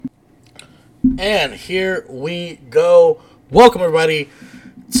And here we go. Welcome, everybody,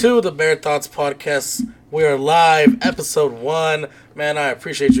 to the Bear Thoughts Podcast. We are live, episode 1. Man, I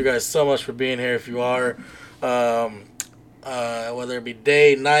appreciate you guys so much for being here. If you are, whether it be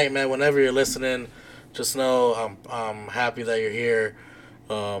day, night, man, whenever you're listening, just know I'm happy that you're here.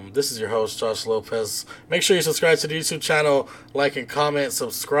 This is your host, Josh Lopez. Make sure you subscribe to the YouTube channel, like and comment,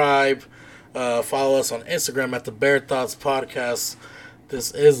 subscribe. Follow us on Instagram at the Bear Thoughts Podcast.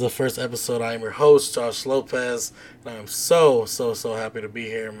 This is the first episode. I am your host, Josh Lopez, and I'm so happy to be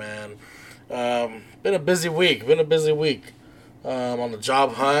here, man. Been a busy week. On the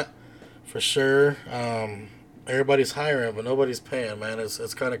job hunt, for sure. Everybody's hiring, but nobody's paying, man.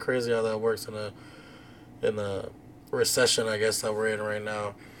 It's kind of crazy how that works in a recession, I guess, that we're in right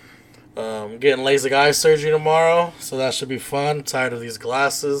now. Getting LASIK eye surgery tomorrow, so that should be fun. Tired of these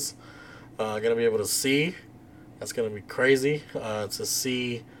glasses. Gonna be able to see. That's going to be crazy to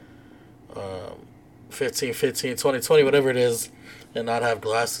see 2020, whatever it is, and not have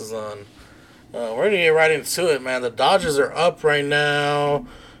glasses on. We're going to get right into it, man. The Dodgers are up right now.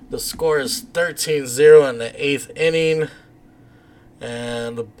 The score is 13-0 in the 8th inning.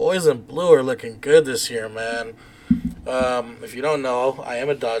 And the boys in blue are looking good this year, man. If you don't know, I am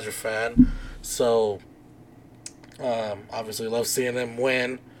a Dodger fan. So, obviously love seeing them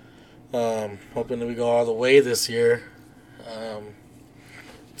win. Hoping that we go all the way this year.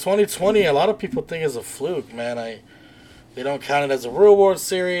 2020, a lot of people think is a fluke, man. They don't count it as a real World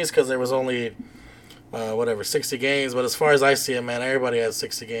Series because there was only 60 games. But as far as I see it, man, everybody has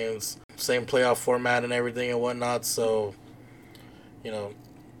 60 games, same playoff format and everything and whatnot. So,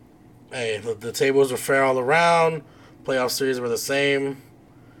 hey, the tables were fair all around. Playoff series were the same.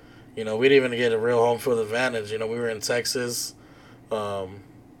 We didn't even get a real home field advantage. We were in Texas.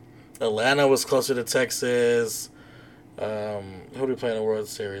 Atlanta was closer to Texas. Who did we play in the World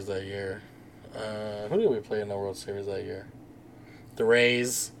Series that year? The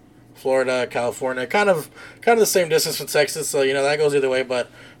Rays, Florida, California. Kind of the same distance from Texas, so, that goes either way.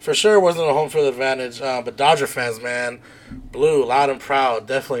 But for sure it wasn't a home field advantage. But Dodger fans, man, blue, loud and proud,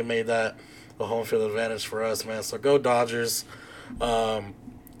 definitely made that a home field advantage for us, man. So go Dodgers.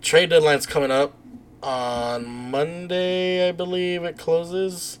 Trade deadline's coming up on Monday, I believe it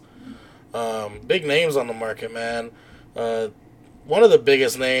closes. Big names on the market, man. One of the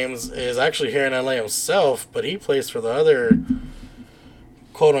biggest names is actually here in LA himself, but he plays for the other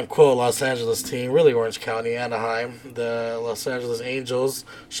quote-unquote Los Angeles team, really Orange County, Anaheim, the Los Angeles Angels.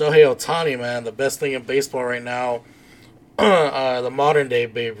 Shohei Ohtani, man, the best thing in baseball right now. The modern-day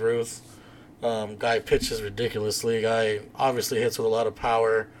Babe Ruth. Guy pitches ridiculously. Guy obviously hits with a lot of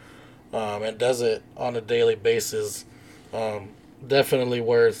power and does it on a daily basis. Definitely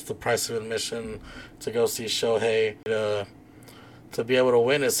worth the price of admission to go see Shohei. To be able to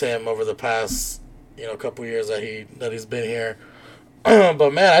witness him over the past, couple years that he's been here.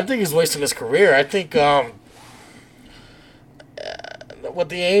 But man, I think he's wasting his career. I think with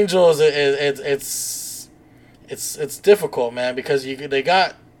the Angels, it's difficult, man, because they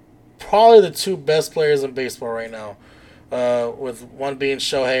got probably the two best players in baseball right now. With one being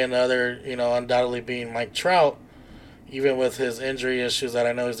Shohei and the other, undoubtedly being Mike Trout. Even with his injury issues that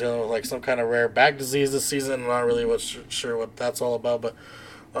I know he's dealing with, like some kind of rare back disease this season. I'm not really sure what that's all about. But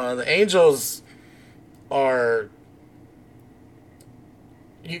the Angels are...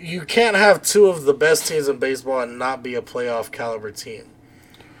 You can't have two of the best teams in baseball and not be a playoff caliber team.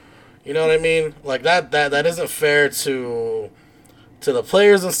 You know what I mean? Like, that isn't fair to the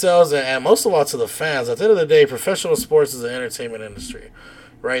players themselves and most of all to the fans. At the end of the day, professional sports is an entertainment industry.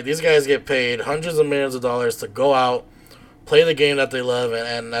 Right? These guys get paid hundreds of millions of dollars to go out, play the game that they love,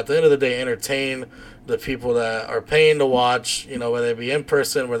 and at the end of the day, entertain the people that are paying to watch, whether it be in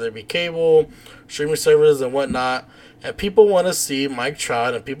person, whether it be cable, streaming services, and whatnot. And people want to see Mike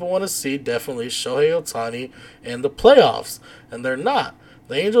Trout, and people want to see definitely Shohei Ohtani in the playoffs. And they're not.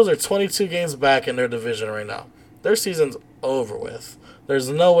 The Angels are 22 games back in their division right now. Their season's over with. There's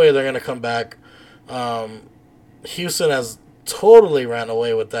no way they're going to come back. Houston has totally ran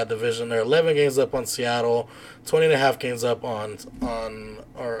away with that division. They're 11 games up on Seattle, 20 and a half games up on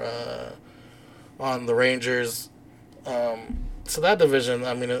the Rangers. So that division,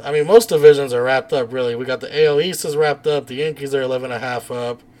 I mean, most divisions are wrapped up, really. We got the AL East is wrapped up. The Yankees are 11 and a half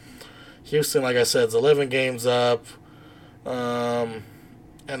up. Houston, like I said, is 11 games up. And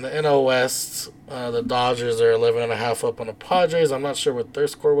the NL West, the Dodgers are 11 and a half up on the Padres. I'm not sure what their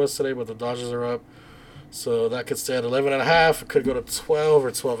score was today, but the Dodgers are up. So that could stay at 11 and a half. It could go to 12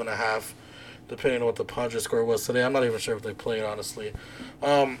 or 12 and a half, depending on what the Padres score was today. I'm not even sure if they played, honestly.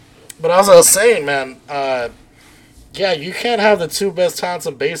 But as I was saying, man, Yeah, you can't have the two best talents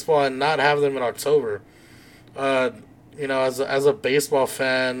of baseball and not have them in October. Uh, as a baseball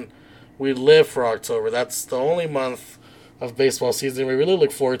fan, we live for October. That's the only month of baseball season we really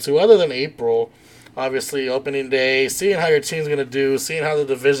look forward to, other than April. Obviously, opening day, seeing how your team's gonna do, seeing how the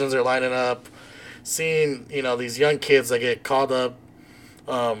divisions are lining up, seeing these young kids that get called up,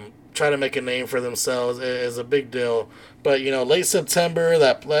 trying to make a name for themselves is a big deal. But late September,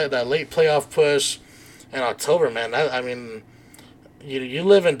 that late playoff push, and October, man. I mean, you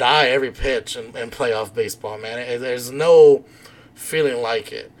live and die every pitch in playoff baseball, man. There's no feeling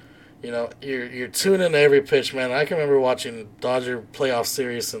like it. You're tuning in every pitch, man. I can remember watching Dodger playoff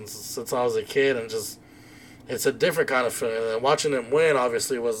series since I was a kid, and just it's a different kind of feeling. And watching them win,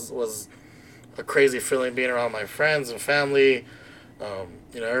 obviously, was a crazy feeling. Being around my friends and family,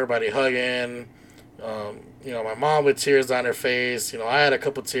 everybody hugging. My mom with tears on her face. I had a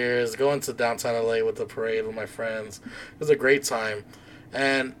couple tears going to downtown LA with the parade with my friends. It was a great time,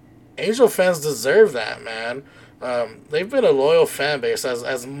 and Angel fans deserve that, man. They've been a loyal fan base.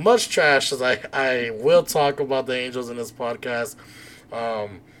 As much trash as I will talk about the Angels in this podcast,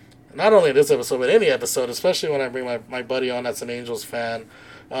 not only this episode but any episode, especially when I bring my buddy on that's an Angels fan.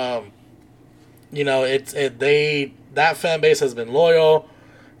 That fan base has been loyal.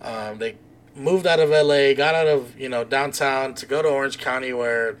 They moved out of LA, got out of downtown to go to Orange County,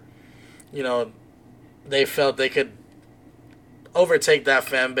 where they felt they could overtake that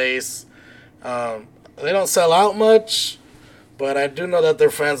fan base. They don't sell out much, but I do know that their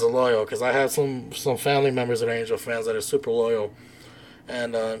fans are loyal, because I have some family members that are Angel fans that are super loyal,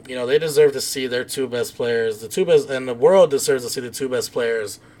 and they deserve to see their two best players, the two best, and the world deserves to see the two best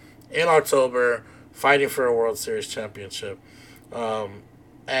players in October fighting for a World Series championship.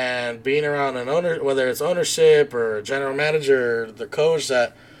 And being around an owner, whether it's ownership or general manager or the coach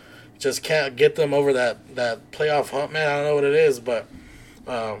that just can't get them over that playoff hump, man, I don't know what it is, but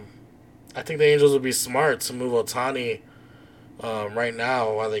I think the Angels would be smart to move Ohtani right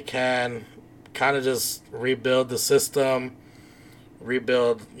now while they can. Kind of just rebuild the system,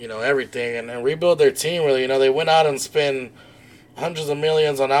 rebuild, everything, and rebuild their team, really. They went out and spent hundreds of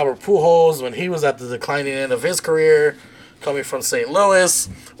millions on Albert Pujols when he was at the declining end of his career, coming from St. Louis.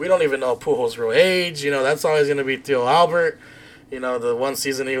 We don't even know Pujols' real age. That's always going to be Theo Albert. The one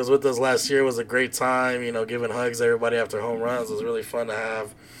season he was with us last year was a great time, giving hugs to everybody after home runs. It was really fun to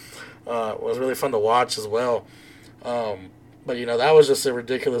have. It was really fun to watch as well. But that was just a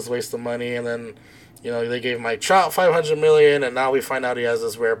ridiculous waste of money. And then, they gave Mike Trout $500 million, and now we find out he has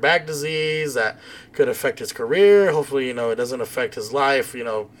this rare back disease that could affect his career. Hopefully, it doesn't affect his life.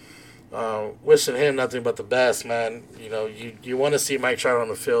 Wishing him nothing but the best, man. You want to see Mike Trout on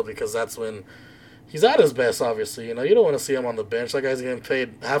the field, because that's when he's at his best, obviously. You don't want to see him on the bench. That guy's getting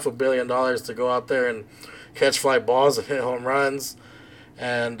paid $500 million to go out there and catch fly balls and hit home runs.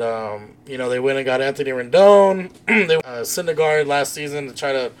 And, they went and got Anthony Rendon. They Syndergaard last season to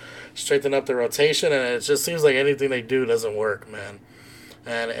try to straighten up the rotation, and it just seems like anything they do doesn't work, man.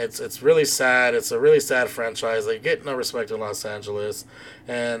 And it's really sad. It's a really sad franchise. They get no respect in Los Angeles,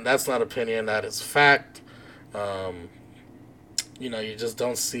 and that's not opinion. That is fact. You just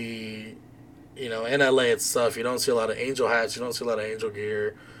don't see, in LA itself, you don't see a lot of Angel hats. You don't see a lot of Angel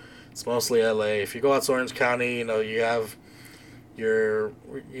gear. It's mostly LA. If you go out to Orange County, you have your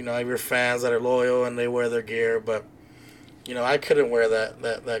fans that are loyal and they wear their gear, but I couldn't wear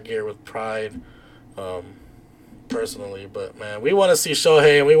that gear with pride, personally. But man, we want to see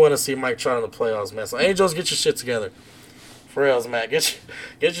Shohei and we want to see Mike Trout in the playoffs, man. So Angels, get your shit together, for reals, man. Get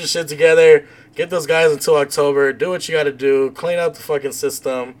your shit together. Get those guys until October. Do what you got to do. Clean up the fucking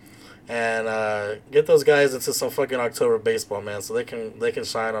system, and get those guys into some fucking October baseball, man, so they can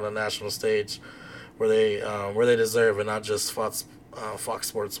shine on a national stage where they deserve, and not just Fox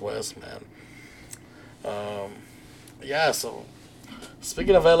Sports West, man. So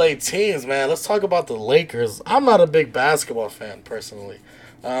speaking of LA teams, man, let's talk about the Lakers. I'm not a big basketball fan, personally.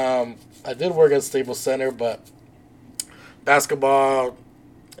 I did work at Staples Center, but basketball,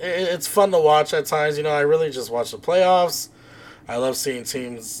 it's fun to watch at times. I really just watch the playoffs. I love seeing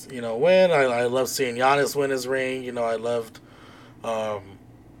teams, win. I love seeing Giannis win his ring. I loved,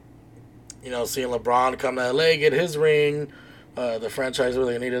 seeing LeBron come to LA, get his ring. The franchise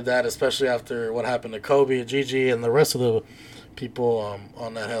really needed that, especially after what happened to Kobe and Gigi and the rest of the people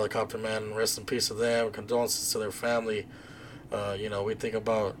on that helicopter, man. Rest in peace to them. Condolences to their family. We think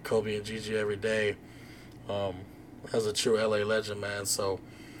about Kobe and Gigi every day. As a true LA legend, man. So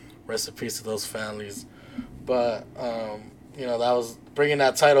rest in peace to those families. But, that was bringing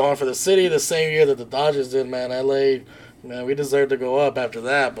that title home for the city the same year that the Dodgers did, man. LA, man, we deserved to go up after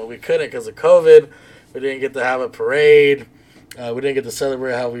that, but we couldn't because of COVID. We didn't get to have a parade. We didn't get to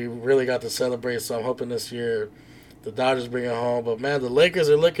celebrate how we really got to celebrate. So I'm hoping this year the Dodgers bring it home. But man, the Lakers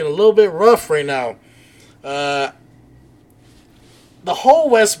are looking a little bit rough right now. The whole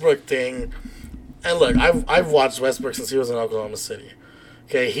Westbrook thing, and look, I've watched Westbrook since he was in Oklahoma City.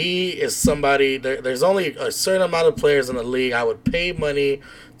 Okay, he is somebody. There's only a certain amount of players in the league I would pay money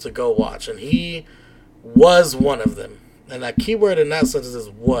to go watch, and he was one of them. And that keyword in that sentence is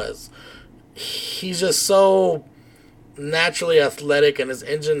was. He's just so naturally athletic, and his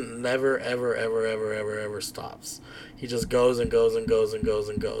engine never, ever, ever, ever, ever, ever stops. He just goes and goes and goes and goes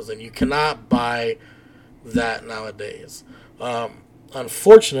and goes, and you cannot buy that nowadays.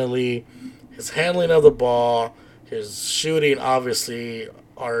 Unfortunately, his handling of the ball, his shooting, obviously,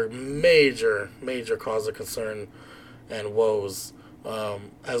 are major, major cause of concern and woes.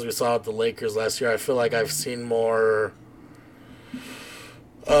 As we saw with the Lakers last year, I feel like I've seen more.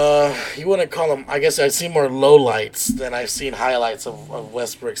 You wouldn't call them. I guess I've seen more lowlights than I've seen highlights of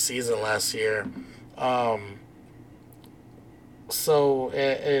Westbrook's season last year. So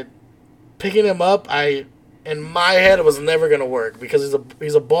picking him up, in my head it was never gonna work because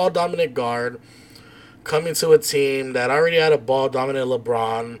he's a ball dominant guard coming to a team that already had a ball dominant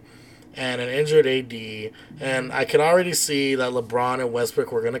LeBron and an injured AD, and I could already see that LeBron and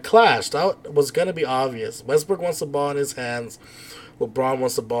Westbrook were gonna clash. That was gonna be obvious. Westbrook wants the ball in his hands. LeBron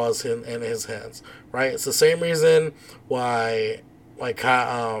wants the ball in his hands, right? It's the same reason why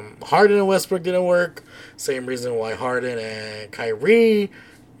Harden and Westbrook didn't work. Same reason why Harden and Kyrie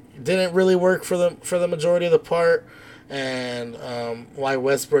didn't really work for the majority of the part, and why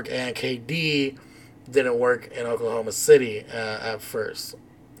Westbrook and KD didn't work in Oklahoma City at first.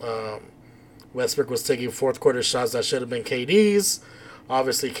 Westbrook was taking fourth quarter shots that should have been KD's.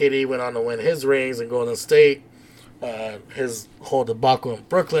 Obviously, KD went on to win his rings in Golden State. His whole debacle in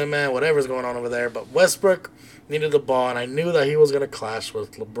Brooklyn, man, whatever's going on over there. But Westbrook needed the ball, and I knew that he was going to clash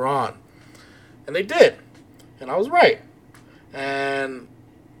with LeBron. And they did. And I was right. And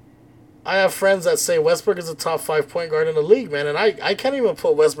I have friends that say Westbrook is a top 5 point guard in the league, man. And I can't even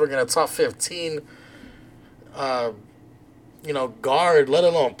put Westbrook in a top 15 guard, let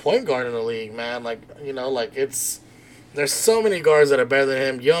alone point guard in the league, man. There's so many guards that are better than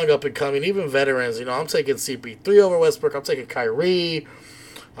him, young, up and coming, even veterans. I'm taking CP3 over Westbrook. I'm taking Kyrie.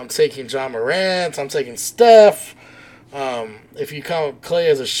 I'm taking John Morant. I'm taking Steph. If you count Clay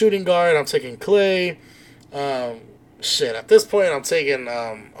as a shooting guard, I'm taking Clay. At this point, I'm taking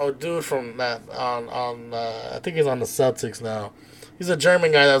dude from that I think he's on the Celtics now. He's a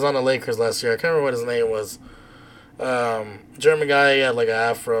German guy that was on the Lakers last year. I can't remember what his name was. German guy, he had like an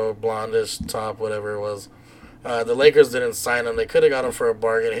afro, blondish top, whatever it was. The Lakers didn't sign him. They could have got him for a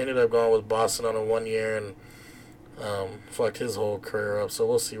bargain. He ended up going with Boston on a 1 year and fucked his whole career up. So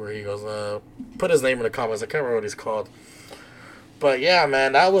we'll see where he goes. Put his name in the comments. I can't remember what he's called. But yeah,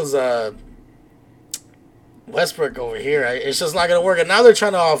 man, that was Westbrook over here. It's just not going to work. And now they're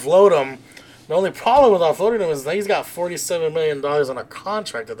trying to offload him. The only problem with offloading him is that he's got $47 million on a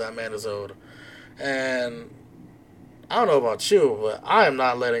contract that man is owed. And I don't know about you, but I am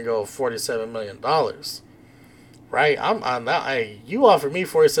not letting go of $47 million. Right, I'm on that. Hey, you offered me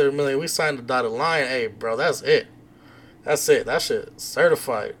 $47 million. We signed the dotted line. Hey, bro, that's it. That's it. That shit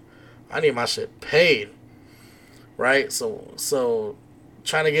certified. I need my shit paid. Right, so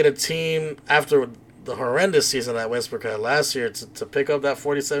trying to get a team after the horrendous season that Westbrook had last year to pick up that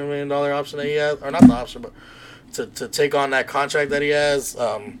 $47 million option that he has, or not the option, but to take on that contract that he has,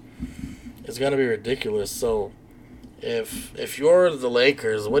 is gonna be ridiculous. So if you're the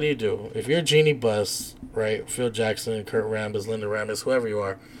Lakers, what do? If you're Jeannie Buss, right, Phil Jackson, Kurt Rambis, Linda Rambis, whoever you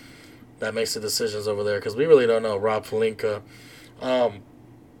are, that makes the decisions over there, because we really don't know, Rob Pelinka,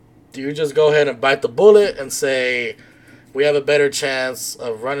 do you just go ahead and bite the bullet and say, we have a better chance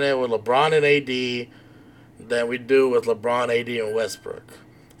of running it with LeBron and AD than we do with LeBron, AD, and Westbrook?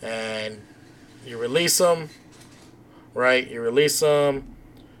 And you release them, right? You release them,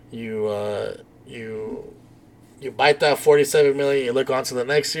 you bite that $47 million, you look on to the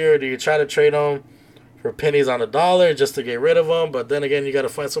next year. Do you try to trade them for pennies on the dollar just to get rid of them? But then again, you got to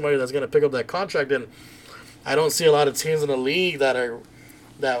find somebody that's going to pick up that contract. And I don't see a lot of teams in the league that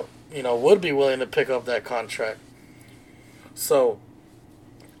would be willing to pick up that contract. So,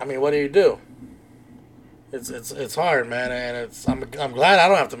 I mean, what do? It's hard, man, and I'm glad I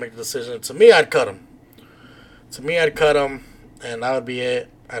don't have to make the decision. To me, I'd cut him. And that would be it.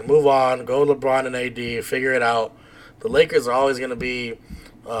 I'd move on, go LeBron and AD, figure it out. The Lakers are always going to be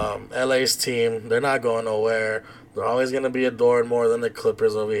LA's team. They're not going nowhere. They're always going to be adored more than the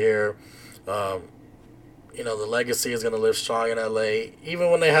Clippers over here. The legacy is going to live strong in LA.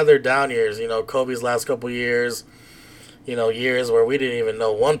 Even when they had their down years, Kobe's last couple years, years where we didn't even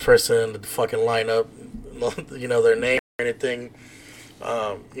know one person in the fucking lineup, their name or anything.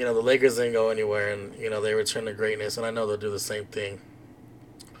 The Lakers didn't go anywhere, and they returned to greatness, and I know they'll do the same thing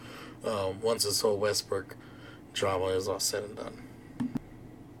once this whole Westbrook drama is all said and done.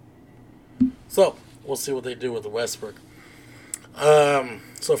 So we'll see what they do with the Westbrook.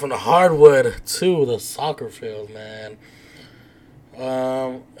 So from the hardwood to the soccer field, man.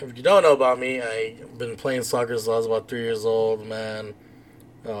 If you don't know about me, I've been playing soccer since I was about 3 years old, man.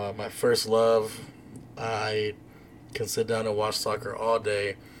 My first love. I can sit down and watch soccer all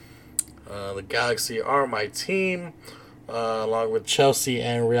day. The Galaxy are my team, along with Chelsea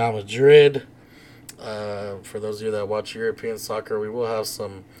and Real Madrid. For those of you that watch European soccer, we will have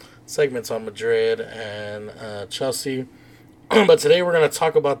some segments on Madrid and Chelsea. But today we're going to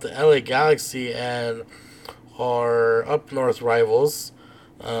talk about the LA Galaxy and our up north rivals,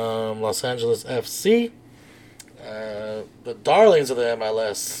 Los Angeles FC, the darlings of the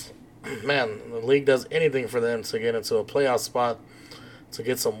MLS. Man, the league does anything for them to get into a playoff spot, to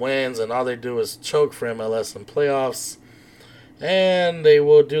get some wins, and all they do is choke for MLS in playoffs. And they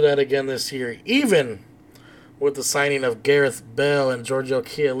will do that again this year, even with the signing of Gareth Bale and Giorgio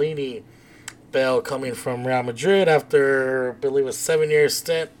Chiellini. Bale coming from Real Madrid after, I believe, a 7-year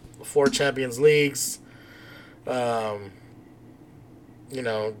stint, 4 Champions Leagues. Great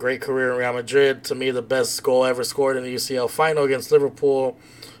career in Real Madrid. To me, the best goal ever scored in the UCL final against Liverpool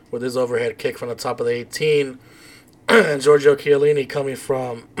with his overhead kick from the top of the 18. And Giorgio Chiellini coming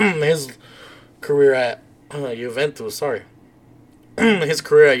from his career at Juventus. His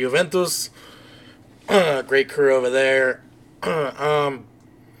career at Juventus. Great career over there.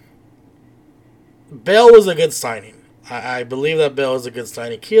 Bale was a good signing. I believe that Bale was a good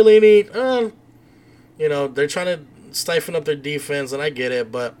signing. Chiellini, they're trying to stifle up their defense, and I get it,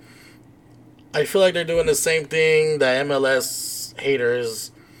 but I feel like they're doing the same thing that MLS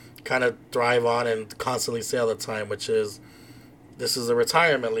haters kind of thrive on and constantly say all the time, which is this is a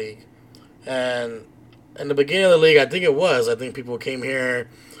retirement league. And in the beginning of the league, I think people came here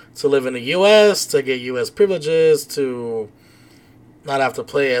to live in the U.S., to get U.S. privileges, to not have to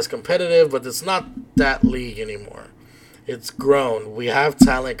play as competitive, but it's not that league anymore. It's grown. We have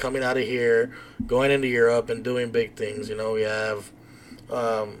talent coming out of here, going into Europe and doing big things. We have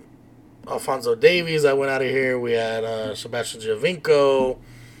Alphonso Davies that went out of here. We had Sebastian Giovinco,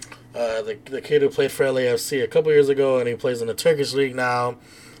 the kid who played for LAFC a couple years ago, and he plays in the Turkish league now,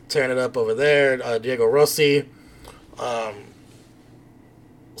 tearing it up over there. Diego Rossi.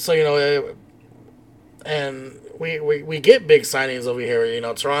 And we get big signings over here.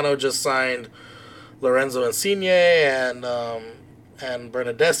 Toronto just signed Lorenzo Insigne and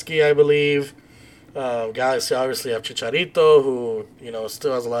Bernadeschi, I believe. Galaxy obviously have Chicharito, who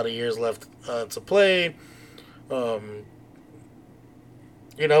still has a lot of years left to play. But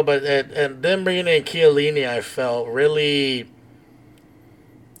them bringing in Chiellini, I felt really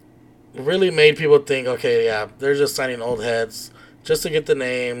made people think, okay, yeah, they're just signing old heads just to get the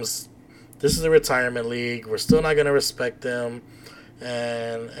names. This is a retirement league. We're still not going to respect them.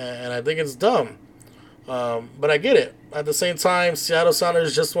 And I think it's dumb. But I get it. At the same time, Seattle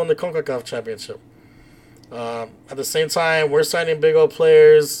Sounders just won the CONCACAF championship. At the same time, we're signing big old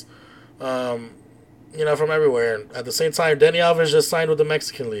players, from everywhere. At the same time, Dani Alves just signed with the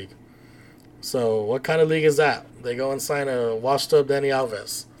Mexican League. So what kind of league is that? They go and sign a washed-up Dani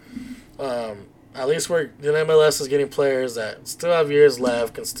Alves. At least the MLS is getting players that still have years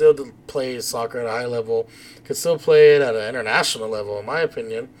left, can still play soccer at a high level, can still play it at an international level, in my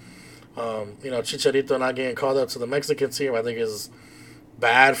opinion. Chicharito not getting called up to the Mexican team, I think is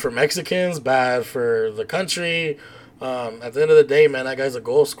bad for Mexicans, bad for the country. At the end of the day, man, that guy's a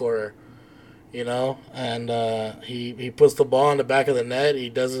goal scorer, and he puts the ball in the back of the net. He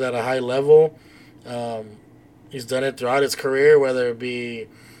does it at a high level. He's done it throughout his career, whether it be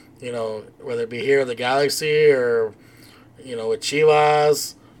here at the Galaxy or, with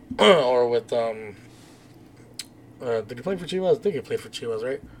Chivas or with, did he play for Chivas? I think he played for Chivas,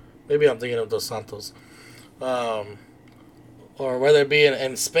 right? Maybe I'm thinking of Dos Santos. Or whether it be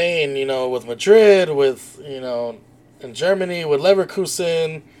in Spain, with Madrid, with, in Germany, with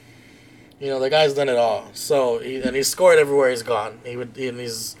Leverkusen. The guy's done it all. So, he's scored everywhere he's gone.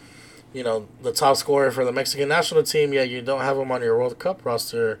 He's, the top scorer for the Mexican national team, yet you don't have him on your World Cup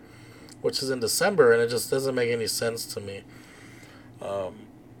roster, which is in December, and it just doesn't make any sense to me.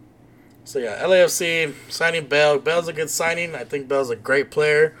 LAFC signing Bale. Bale's a good signing. I think Bale's a great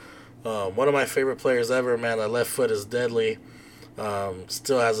player. One of my favorite players ever, man. That left foot is deadly.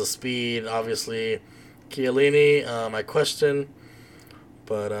 Still has a speed, obviously. Chiellini, my question.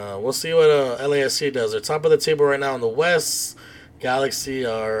 But we'll see what LAFC does. They're top of the table right now in the West. Galaxy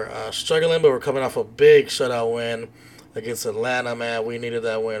are struggling, but we're coming off a big shutout win against Atlanta, man. We needed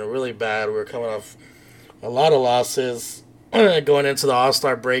that win really bad. We were coming off a lot of losses going into the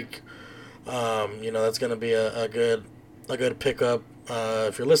All-Star break. That's going to be a good pickup.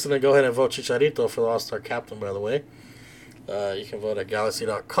 If you're listening, go ahead and vote Chicharito for the All-Star captain, by the way. You can vote at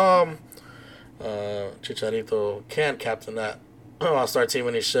galaxy.com. Chicharito can captain that All-Star team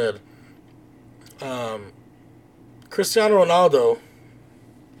when he should. Cristiano Ronaldo,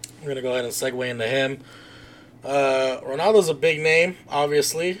 I'm going to go ahead and segue into him. Ronaldo's a big name,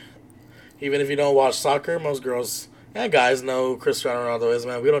 obviously. Even if you don't watch soccer, most girls and guys know who Cristiano Ronaldo is,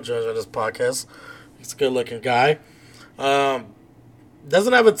 man. We don't judge on this podcast. He's a good-looking guy.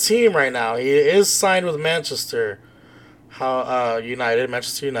 Doesn't have a team right now. He is signed with Manchester United.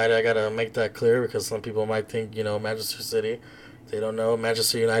 Manchester United, I got to make that clear because some people might think, Manchester City. They don't know.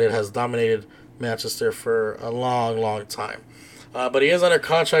 Manchester United has dominated Manchester for a long, long time. But he is under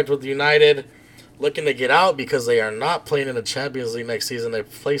contract with United, looking to get out because they are not playing in the Champions League next season. They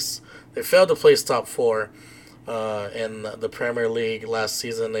failed to place top 4 in the Premier League last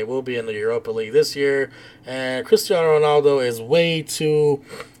season. They will be in the Europa League this year. And Cristiano Ronaldo is way too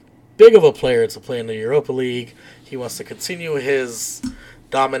big of a player to play in the Europa League. He wants to continue his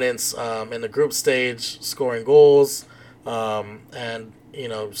dominance in the group stage, scoring goals, and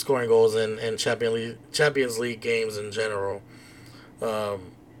scoring goals in Champions League games in general.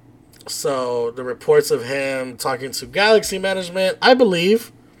 So the reports of him talking to Galaxy management, I do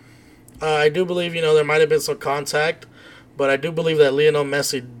believe, there might have been some contact, but I do believe that Lionel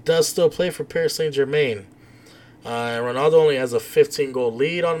Messi does still play for Paris Saint-Germain. Ronaldo only has a 15-goal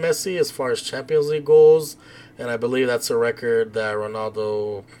lead on Messi as far as Champions League goals, and I believe that's a record that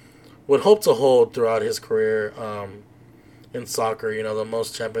Ronaldo would hope to hold throughout his career in soccer. The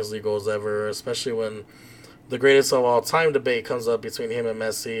most Champions League goals ever, especially when the greatest of all time debate comes up between him and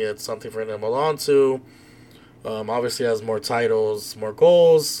Messi. It's something for him to hold on to. Obviously has more titles, more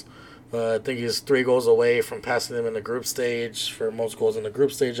goals. I think he's 3 goals away from passing him in the group stage for most goals in the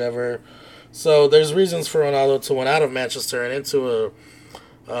group stage ever. So there's reasons for Ronaldo to win out of Manchester and into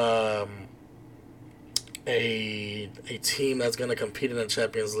a team that's going to compete in the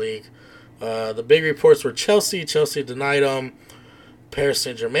Champions League. The big reports were Chelsea. Chelsea denied him. Paris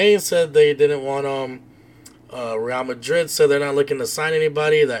Saint-Germain said they didn't want him. Real Madrid said they're not looking to sign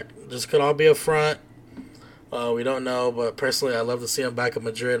anybody. That just could all be a front. We don't know, but personally, I'd love to see him back at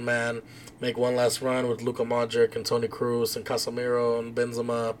Madrid, man. Make one last run with Luka Modric and Toni Kroos and Casemiro and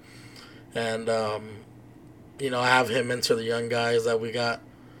Benzema. And, have him mentor the young guys that we got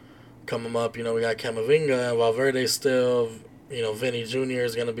coming up. We got Camavinga and Valverde still. Vinny Jr.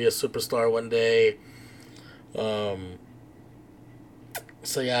 is going to be a superstar one day.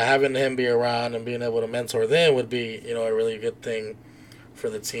 Having him be around and being able to mentor them would be, a really good thing for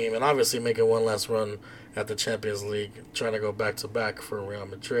the team. And obviously making one last run at the Champions League, trying to go back-to-back for Real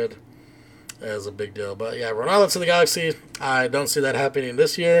Madrid is a big deal. But, yeah, Ronaldo to the Galaxy, I don't see that happening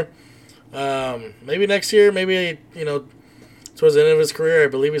this year. Maybe next year, maybe, towards the end of his career. I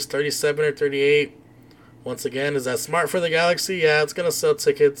believe he's 37 or 38. Once again, is that smart for the Galaxy? Yeah, it's going to sell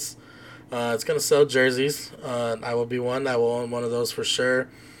tickets. It's going to sell jerseys. I will be one. I will own one of those for sure.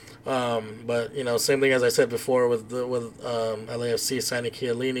 But, same thing as I said before with LAFC signing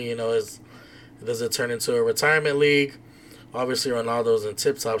Chiellini, does it turn into a retirement league? Obviously, Ronaldo's in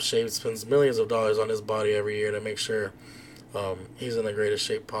tip-top shape, spends millions of dollars on his body every year to make sure he's in the greatest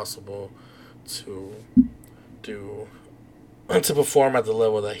shape possible to perform at the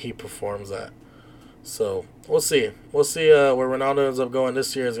level that he performs at. So, we'll see. We'll see where Ronaldo ends up going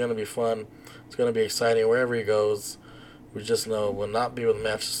this year. Is going to be fun. It's going to be exciting wherever he goes. We just know it will not be with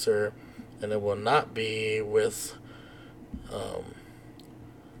Manchester, and it will not be with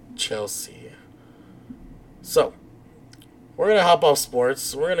Chelsea. So, we're going to hop off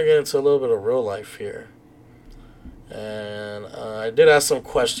sports. We're going to get into a little bit of real life here. And I did ask some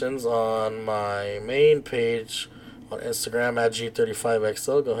questions on my main page on Instagram at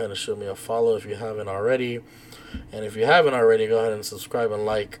G35XL. Go ahead and shoot me a follow if you haven't already. And if you haven't already, go ahead and subscribe and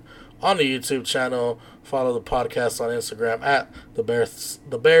like on the YouTube channel. Follow the podcast on Instagram at the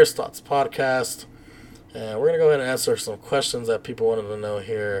Bears Thoughts Podcast. And we're going to go ahead and answer some questions that people wanted to know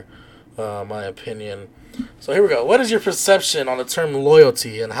here, my opinion. So here we go. What is your perception on the term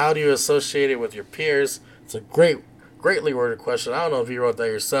loyalty, and how do you associate it with your peers? It's a greatly worded question. I don't know if you wrote that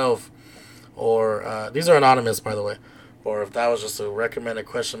yourself, or these are anonymous, by the way, or if that was just a recommended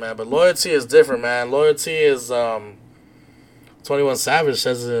question, man. But loyalty is different, man. Loyalty is 21 Savage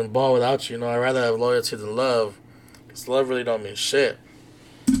says it in Ball Without You. You know, I'd rather have loyalty than love. Because love really don't mean shit.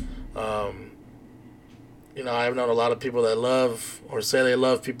 Um, you know, I've known a lot of people that love or say they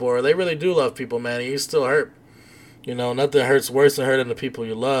love people or they really do love people, man, and you still hurt. You know, nothing hurts worse than hurting the people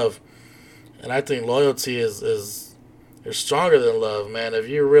you love. And I think loyalty is stronger than love, man. If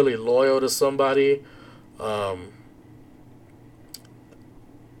you're really loyal to somebody, um,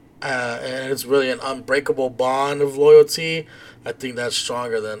 and it's really an unbreakable bond of loyalty, I think that's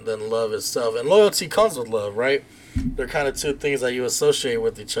stronger than love itself. And loyalty comes with love, right? They're kind of two things that you associate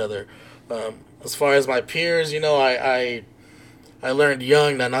with each other. As far as my peers, you know, I learned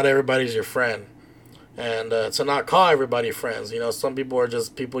young that not everybody's your friend. And to not call everybody friends. You know, some people are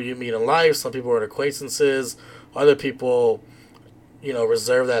just people you meet in life. Some people are acquaintances. Other people, you know,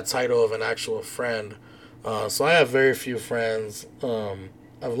 reserve that title of an actual friend. So I have very few friends.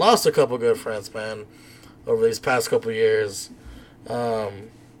 I've lost a couple good friends, man, over these past couple years.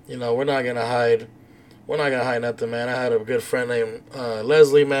 You know, we're not gonna hide. We're not gonna hide nothing, man. I had a good friend named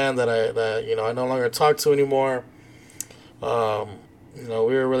Leslie, man, that you know I no longer talk to anymore. You know,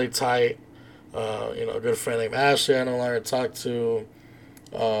 we were really tight. You know, a good friend named Ashley I no longer talk to.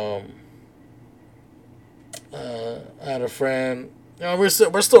 I had a friend. You know, we're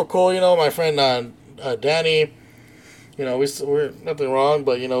still cool. You know, my friend Danny. You know, we're nothing wrong,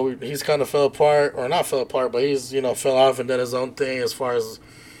 but you know, he's kind of fell apart, or not fell apart, but he's, you know, fell off and did his own thing as far as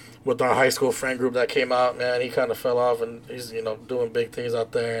with our high school friend group that came out. Man, he kind of fell off, and he's, you know, doing big things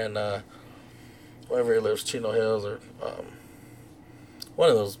out there, and wherever he lives, Chino Hills or one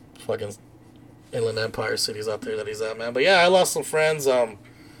of those fucking Inland Empire cities out there that he's at, man. But yeah, I lost some friends.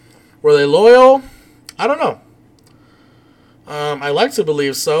 Were they loyal? I don't know. I like to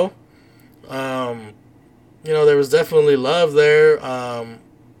believe so. You know, there was definitely love there,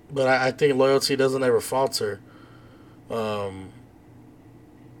 but I think loyalty doesn't ever falter.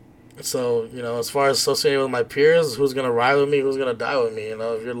 So, you know, as far as associating with my peers, who's going to ride with me, who's going to die with me, you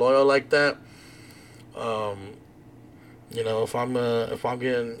know, if you're loyal like that, you know, if I'm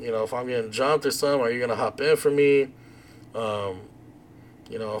getting jumped or something, are you going to hop in for me?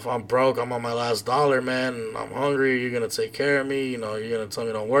 You know, if I'm broke, I'm on my last dollar, man, and I'm hungry, you're going to take care of me, you know, you're going to tell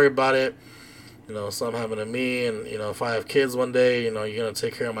me don't worry about it. You know, something happened to me, and, you know, if I have kids one day, you know, you're going to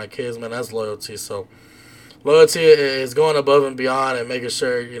take care of my kids, man. That's loyalty. So, loyalty is going above and beyond and making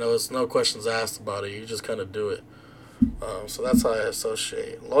sure, you know, there's no questions asked about it. You just kind of do it. So, that's how I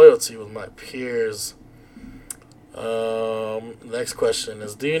associate loyalty with my peers. Next question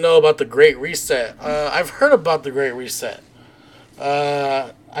is, do you know about the Great Reset? I've heard about the Great Reset.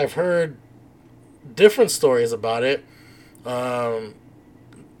 I've heard different stories about it. I've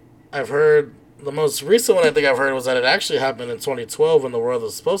heard... The most recent one I think I've heard was that it actually happened in 2012 when the world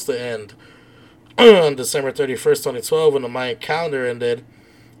was supposed to end on December 31st, 2012 when the Mayan calendar ended,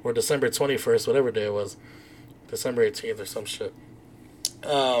 or December 21st, whatever day it was, December 18th or some shit.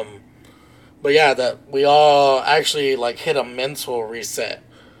 But yeah, that we all actually like hit a mental reset.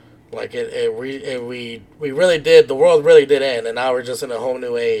 Like we really did, the world really did end, and now we're just in a whole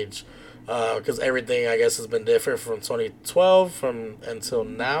new age. Because everything, I guess, has been different from 2012 until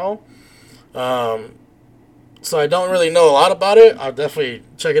now. So I don't really know a lot about it. I'll definitely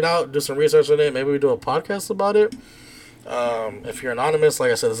check it out, do some research on it. Maybe we do a podcast about it. If you're anonymous,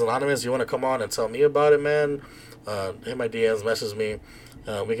 like I said, it's anonymous. You want to come on and tell me about it, man? Hit my DMs, message me.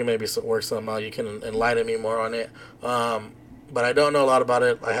 We can maybe work something out. You can enlighten me more on it. But I don't know a lot about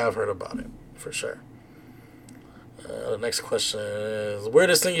it. I have heard about it, for sure. The next question is,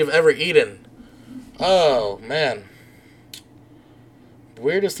 weirdest thing you've ever eaten? Oh, man.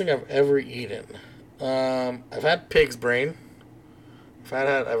 Weirdest thing I've ever eaten. I've had pig's brain.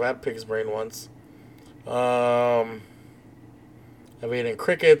 I've had pig's brain once. I've eaten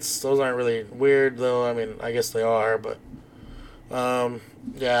crickets. Those aren't really weird, though. I mean, I guess they are, but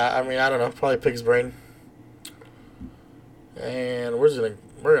yeah. I mean, I don't know. Probably pig's brain. And we're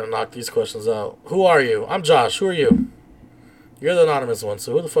gonna knock these questions out. Who are you? I'm Josh. Who are you? You're the anonymous one.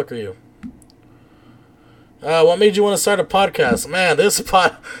 So who the fuck are you? What made you want to start a podcast? Man,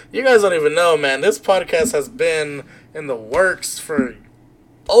 you guys don't even know, man. This podcast has been in the works for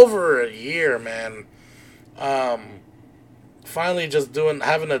over a year, man. Finally just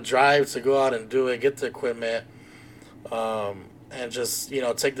having a drive to go out and do it, get the equipment, and just, you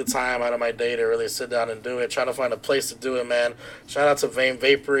know, take the time out of my day to really sit down and do it. Trying to find a place to do it, man. Shout out to Vain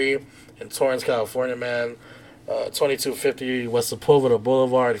Vapory in Torrance, California, man. 2250 West Sepulveda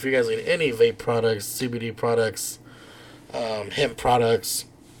Boulevard. If you guys need any vape products, CBD products, hemp products,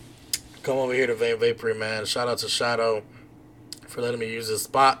 come over here to Vain Vapory, man. Shout out to Shadow for letting me use this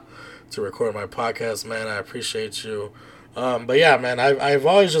spot to record my podcast, man. I appreciate you. But yeah, man, I've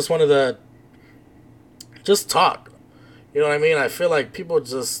always just wanted to just talk. You know what I mean? I feel like people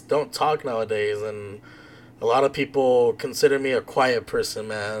just don't talk nowadays, and a lot of people consider me a quiet person,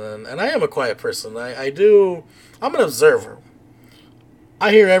 man, and I am a quiet person. I'm an observer.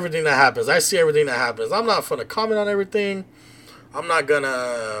 I hear everything that happens. I see everything that happens. I'm not gonna comment on everything. I'm not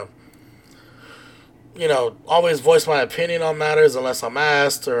gonna, always voice my opinion on matters unless I'm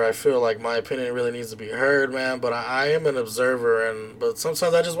asked or I feel like my opinion really needs to be heard, man. But I am an observer, but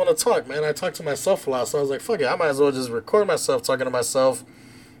sometimes I just want to talk, man. I talk to myself a lot, so I was like, fuck it, I might as well just record myself talking to myself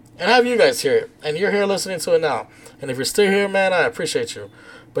and have you guys hear it. And you're here listening to it now. And if you're still here, man, I appreciate you.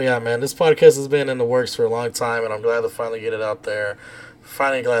 But yeah, man, this podcast has been in the works for a long time, and I'm glad to finally get it out there.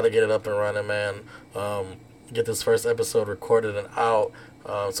 Finally glad to get it up and running, man. Get this first episode recorded and out.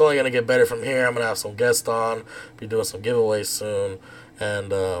 It's only going to get better from here. I'm going to have some guests on, be doing some giveaways soon.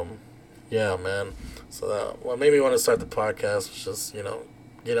 And, yeah, man. So what made me want to start the podcast was just,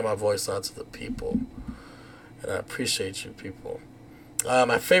 getting my voice out to the people. And I appreciate you people.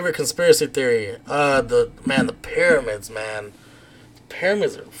 My favorite conspiracy theory, the pyramids, man.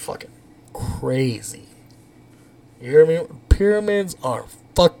 Pyramids are fucking crazy. You hear me? Pyramids are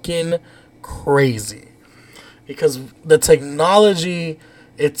fucking crazy. Because the technology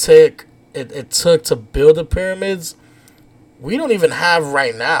it took to build the pyramids, we don't even have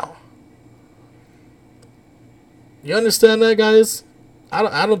right now. You understand that, guys?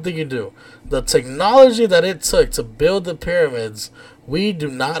 I don't think you do. The technology that it took to build the pyramids, we do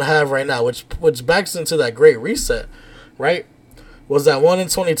not have right now, which backs into that Great Reset, right? Was that one in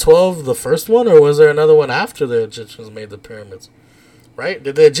 2012 the first one, or was there another one after the Egyptians made the pyramids? Right?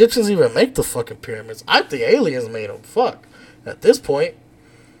 Did the Egyptians even make the fucking pyramids? I think aliens made them. Fuck. At this point.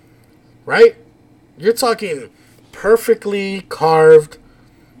 Right? You're talking perfectly carved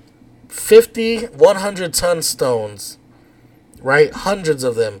 50, 100-ton stones. Right? Hundreds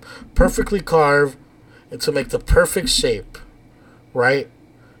of them. Perfectly carved and to make the perfect shape. Right?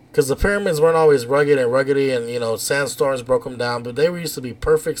 Because the pyramids weren't always rugged and ruggedy and, sandstorms broke them down. But they used to be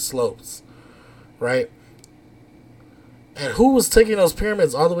perfect slopes. Right? And who was taking those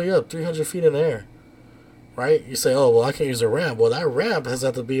pyramids all the way up, 300 feet in the air? Right? You say, oh, well, I can use a ramp. Well, that ramp has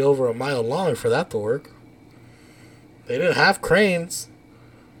to be over a mile long for that to work. They didn't have cranes.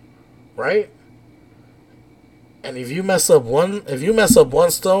 Right? And if you mess up one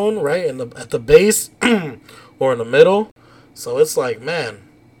stone, right, at the base or in the middle, so it's like, man,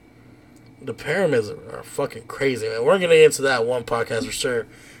 the pyramids are fucking crazy, man. We're gonna get into that one podcast for sure.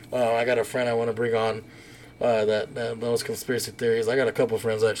 I got a friend I want to bring on. Those conspiracy theories. I got a couple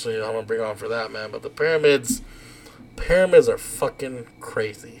friends actually I'm gonna bring on for that, man. But the pyramids are fucking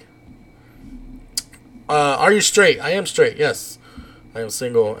crazy. Are you straight? I am straight. Yes, I am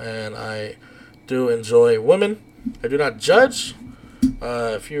single, and I do enjoy women. I do not judge.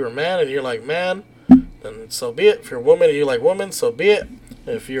 If you're a man and you're like man, then so be it. If you're a woman and you like woman, so be it.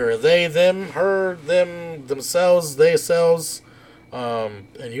 If you're a they, them, her, them, themselves, they, selves, and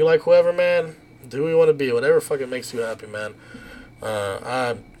you like whoever, man. Do who you want to be, whatever fucking makes you happy, man.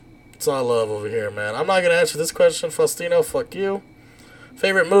 It's all love over here, man. I'm not gonna answer this question, Faustino. Fuck you.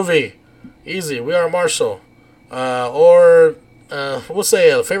 Favorite movie? Easy. We Are Marshall. We'll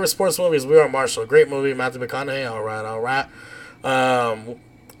say favorite sports movies. We Are Marshall. Great movie. Matthew McConaughey. All right.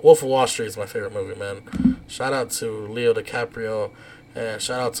 Wolf of Wall Street is my favorite movie, man. Shout out to Leo DiCaprio. And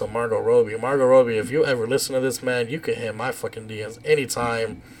shout out to Margot Robbie. Margot Robbie, if you ever listen to this, man, you can hit my fucking DMs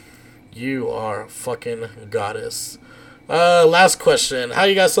anytime. You are a fucking goddess. Last question. How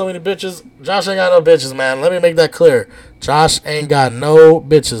you got so many bitches? Josh ain't got no bitches, man. Let me make that clear. Josh ain't got no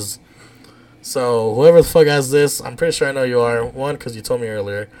bitches. So, whoever the fuck has this, I'm pretty sure I know you are. One, because you told me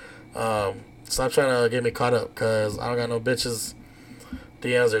earlier. Stop trying to get me caught up, because I don't got no bitches.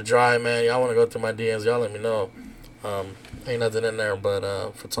 DMs are dry, man. Y'all want to go through my DMs, y'all let me know. Ain't nothing in there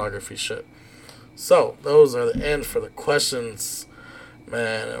but photography shit. So, those are the end for the questions.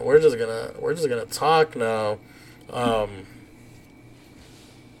 Man, we're just gonna talk now. I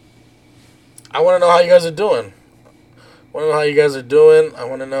want to know how you guys are doing. I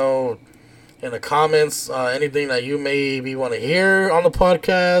want to know in the comments anything that you maybe want to hear on the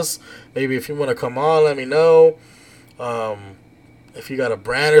podcast. Maybe if you want to come on, let me know. If you got a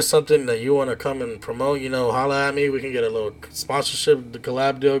brand or something that you want to come and promote, holla at me. We can get a little sponsorship, the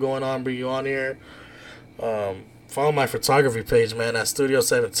collab deal going on, bring you on here. Follow my photography page, man, at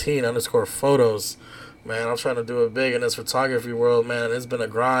Studio17_photos. Man, I'm trying to do it big in this photography world, man. It's been a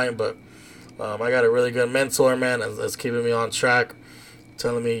grind, but I got a really good mentor, man, that's keeping me on track,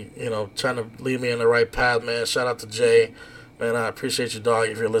 telling me, trying to lead me in the right path, man. Shout out to Jay. Man, I appreciate you, dog,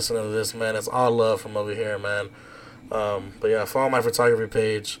 if you're listening to this, man. It's all love from over here, man. But yeah, follow my photography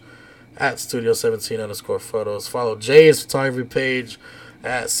page at Studio17_photos. Follow Jay's photography page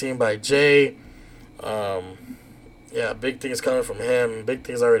at Seen by Jay. Yeah, big things coming from him. Big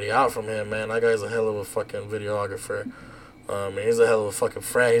things already out from him, man. That guy's a hell of a fucking videographer. And he's a hell of a fucking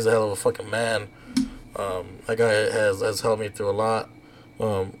friend. He's a hell of a fucking man. That guy has helped me through a lot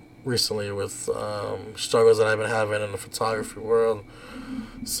recently with struggles that I've been having in the photography world.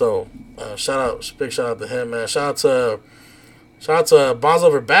 So, big shout out to him, man. Shout out to Bonds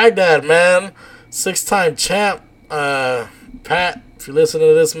Over Baghdad, man. 6-time champ. Pat, if you listen to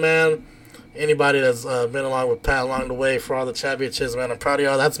this, man. Anybody that's been along with Pat along the way for all the championships, man, I'm proud of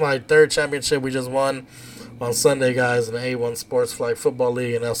y'all. That's my 3rd championship we just won on Sunday, guys, in the A1 Sports Flag Football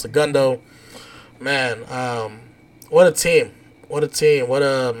League in El Segundo. Man, what a team. What a team.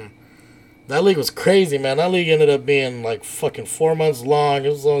 That league was crazy, man. That league ended up being like fucking 4 months long. It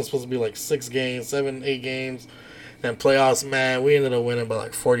was only supposed to be like 6 games, 7, 8 games. And playoffs, man, we ended up winning by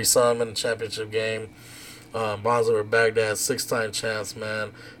like 40-something in the championship game. Bonds Over Baghdad, 6-time champs,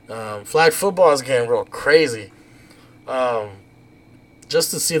 man. Flag football is getting real crazy.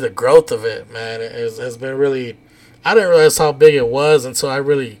 Just to see the growth of it, man, has been really... I didn't realize how big it was until I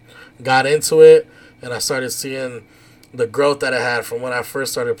really got into it. And I started seeing the growth that it had from when I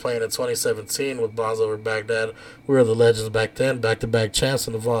first started playing in 2017 with Bonds Over Baghdad. We were the legends back then, back-to-back champs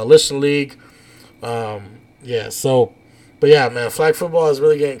in the Volition League. Yeah, so... But yeah, man, flag football is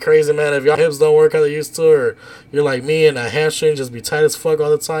really getting crazy, man. If your hips don't work how they used to, or you're like me and that hamstring just be tight as fuck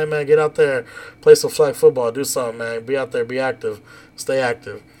all the time, man, get out there, play some flag football, do something, man. Be out there, be active, stay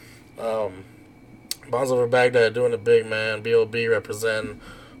active. Bonds Over Baghdad doing it big, man. B.O.B. representing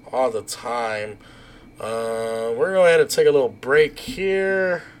all the time. We're going to go ahead and take a little break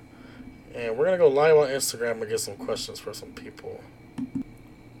here, and we're going to go live on Instagram and get some questions for some people.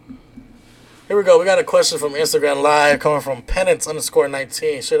 Here we go. We got a question from Instagram Live coming from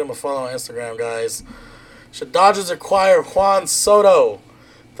Penance_19. Shoot him a follow on Instagram, guys. Should Dodgers acquire Juan Soto,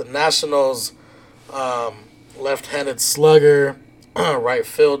 the Nationals' left-handed slugger, right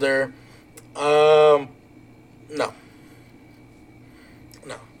fielder? No.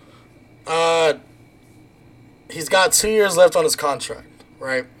 He's got 2 years left on his contract,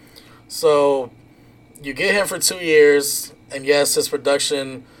 right? So you get him for 2 years, and yes, his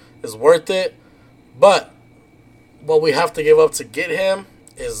production is worth it. But what we have to give up to get him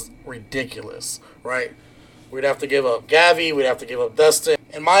is ridiculous, right? We'd have to give up Gavi. We'd have to give up Dustin.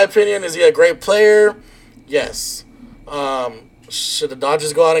 In my opinion, is he a great player? Yes. Should the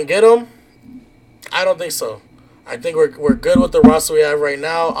Dodgers go out and get him? I don't think so. I think we're good with the roster we have right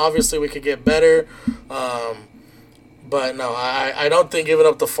now. Obviously, we could get better. But no, I don't think giving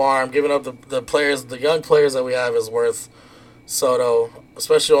up the farm, giving up the players, the young players that we have is worth Soto,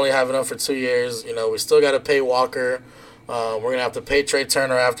 especially only having him for 2 years. You know, we still got to pay Walker. We're going to have to pay Trey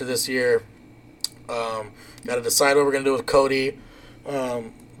Turner after this year. Got to decide what we're going to do with Cody.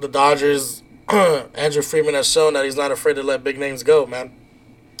 The Dodgers, Andrew Friedman has shown that he's not afraid to let big names go, man.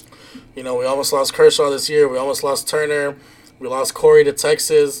 You know, we almost lost Kershaw this year. We almost lost Turner. We lost Corey to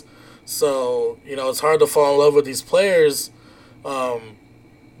Texas. So, you know, it's hard to fall in love with these players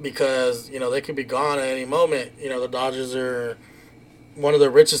because, you know, they could be gone at any moment. You know, the Dodgers are one of the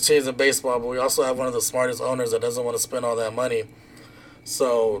richest teams in baseball, but we also have one of the smartest owners that doesn't want to spend all that money.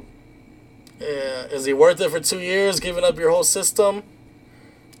 So, is he worth it for 2 years, giving up your whole system?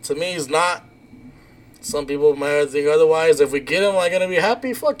 To me, he's not. Some people might think otherwise. If we get him, am I going to be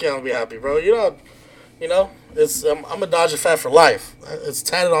happy? Fuck yeah, I'm going to be happy, bro. You know, it's I'm a Dodger fan for life. It's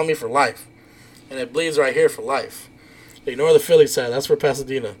tatted on me for life. And it bleeds right here for life. Ignore the Philly side. That's for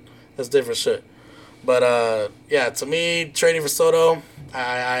Pasadena. That's different shit. But, yeah, to me, trading for Soto,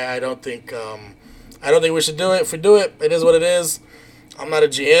 I don't think we should do it. If we do it, it is what it is. I'm not a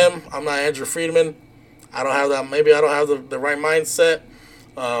GM. I'm not Andrew Friedman. I don't have that. Maybe I don't have the right mindset.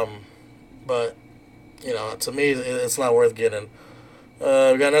 But, you know, to me, it's not worth getting. We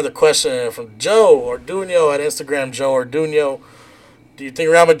got another question from Joe Orduno at Instagram. Joe Orduno. Do you think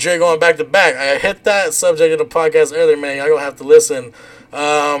Real Madrid going back to back? I hit that subject in the podcast earlier, man. Y'all gonna have to listen.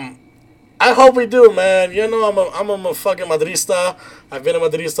 I hope we do, man. You know, I'm a fucking Madrista. I've been a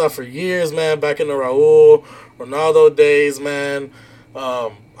Madrista for years, man. Back in the Raul, Ronaldo days, man.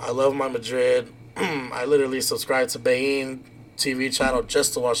 I love my Madrid. I literally subscribe to Bein TV channel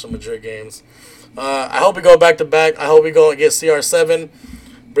just to watch the Madrid games. I hope we go back to back. I hope we go and get CR7,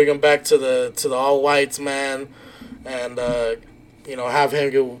 bring him back to the all whites, man, and you know, have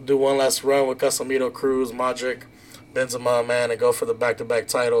him do one last run with Casemiro, Cruz, Modric, Benzema, man, and go for the back-to-back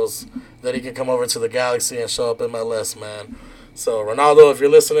titles. Then he can come over to the Galaxy and show up MLS, man. So Ronaldo, if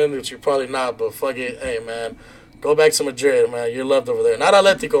you're listening, which you're probably not, but fuck it, hey man, Go back to Madrid, man. You're loved over there. Not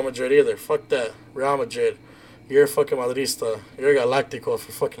Atletico Madrid either. Fuck that. Real Madrid. You're fucking Madrista. You're Galactico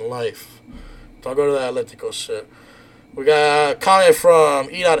for fucking life. Don't go to that Atletico shit. We got a comment from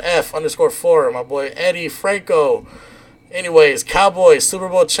E.F_4. My boy Eddie Franco. Anyways, Cowboys, Super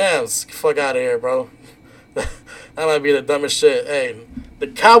Bowl champs. Fuck out of here, bro. That might be the dumbest shit. Hey, the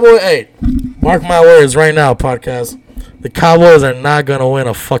Cowboys, hey, mark my words right now, podcast. The Cowboys are not going to win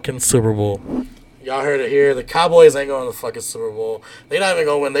a fucking Super Bowl. Y'all heard it here. The Cowboys ain't going to the fucking Super Bowl. They not even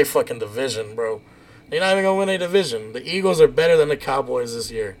going to win their fucking division, bro. They not even going to win their division. The Eagles are better than the Cowboys this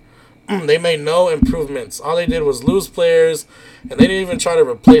year. They made no improvements. All they did was lose players, and they didn't even try to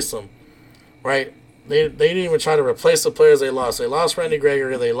replace them, right? They didn't even try to replace the players they lost. They lost Randy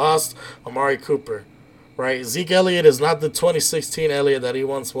Gregory. They lost Amari Cooper, right? Zeke Elliott is not the 2016 Elliott that he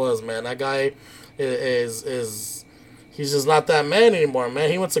once was, man. That guy is he's just not that man anymore,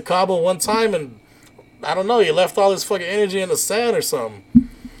 man. He went to Cabo one time, and I don't know, he left all his fucking energy in the sand or something.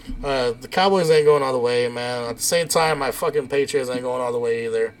 The Cowboys ain't going all the way, man. At the same time, my fucking Patriots ain't going all the way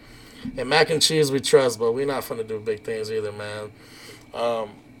either. And mac and cheese we trust, but we not finna do big things either, man.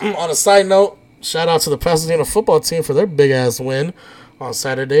 On a side note, shout out to the Pasadena football team for their big-ass win on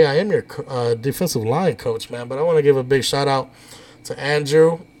Saturday. I am your defensive line coach, man, but I want to give a big shout-out to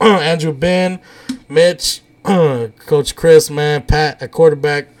Andrew, Andrew Ben, Mitch, Coach Chris, man, Pat at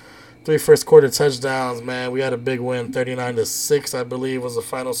quarterback, 3 first-quarter touchdowns, man. We had a big win, 39-6, I believe, was the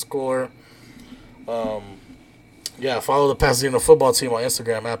final score. Yeah, follow the Pasadena football team on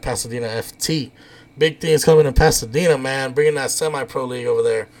Instagram at Pasadena FT. Big things coming in Pasadena, man. Bringing that semi-pro league over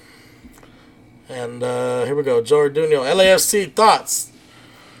there. And here we go. Jordanio. LAFC thoughts.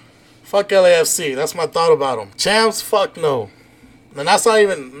 Fuck LAFC. That's my thought about them. Champs? Fuck no. And that's not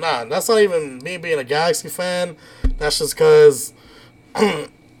even me being a Galaxy fan. That's just because,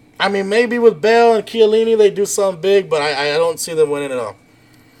 I mean, maybe with Bell and Chiellini they do something big, but I don't see them winning it all.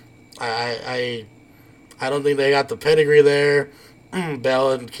 I don't think they got the pedigree there.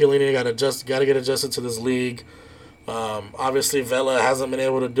 Bell and Chiellini got to get adjusted to this league. Obviously, Vela hasn't been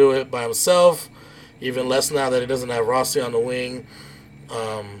able to do it by himself, even less now that he doesn't have Rossi on the wing.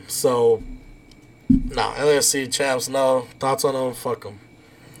 LAFC champs, no. Thoughts on them? Fuck them.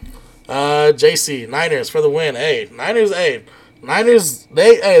 JC, Niners for the win. Niners,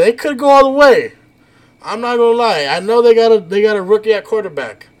 they could go all the way. I'm not gonna lie. I know they got a rookie at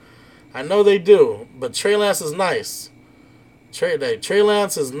quarterback. I know they do, but Trey Lance is nice. Trey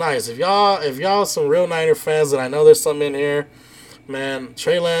Lance is nice. If y'all some real Niner fans, and I know there's some in here, man,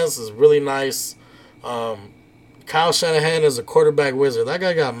 Trey Lance is really nice. Kyle Shanahan is a quarterback wizard. That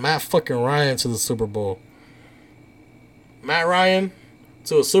guy got Matt fucking Ryan to the Super Bowl. Matt Ryan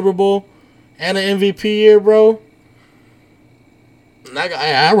to a Super Bowl and an MVP year, bro. And that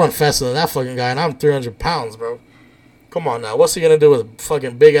guy, I run faster than that fucking guy, and I'm 300 pounds, bro. Come on now. What's he going to do with a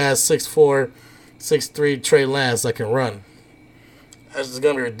fucking big-ass 6'4", 6'3" Trey Lance that can run? That's just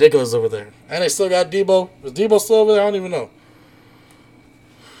going to be ridiculous over there. And they still got Debo. Is Debo still over there? I don't even know.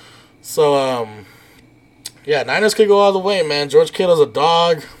 So, yeah, Niners could go all the way, man. George Kittle's a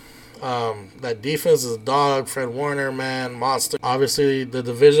dog. That defense is a dog. Fred Warner, man, monster. Obviously, the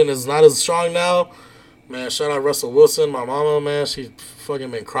division is not as strong now. Man, shout out Russell Wilson. My mama, man, she's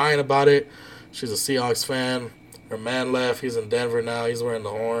fucking been crying about it. She's a Seahawks fan. Her man left. He's in Denver now. He's wearing the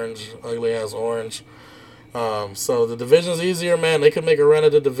orange, ugly ass orange. So the division's easier, man. They could make a run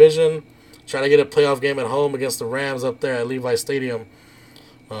at the division. Try to get a playoff game at home against the Rams up there at Levi Stadium.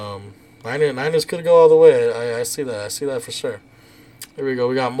 Niners could go all the way. I see that. I see that for sure. Here we go.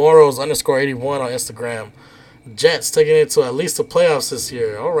 We got Moros_81 on Instagram. Jets taking it to at least the playoffs this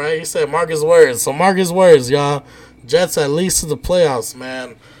year. All right. He said mark his words. So mark his words, y'all. Jets at least to the playoffs,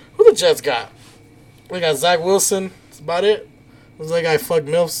 man. Who the Jets got? We got Zach Wilson. That's about it. Does that guy fuck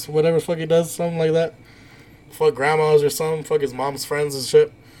MILFs? Whatever the fuck he does. Something like that. Fuck grandmas or something. Fuck his mom's friends and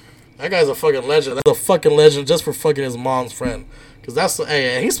shit. That guy's a fucking legend. That's a fucking legend just for fucking his mom's friend. Because that's the...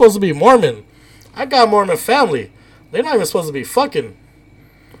 Hey, he's supposed to be Mormon. I got Mormon family. They're not even supposed to be fucking.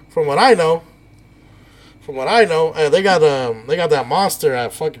 From what I know. They got that monster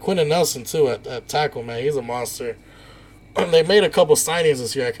at fucking Quentin Nelson, too, at tackle, man. He's a monster. They made a couple signings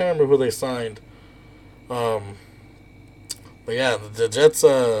this year. I can't remember who they signed. But yeah, the Jets,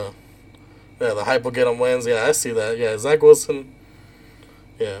 the hype will get them wins. Yeah, I see that. Yeah, Zach Wilson.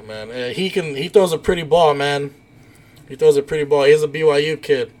 Yeah, man. He throws a pretty ball, man. He throws a pretty ball. He's a BYU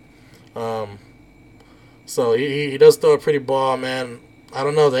kid. So he does throw a pretty ball, man. I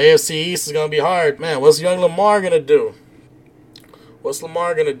don't know. The AFC East is going to be hard. Man, what's young Lamar going to do?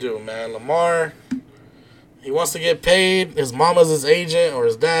 Man? Lamar, he wants to get paid. His mama's his agent, or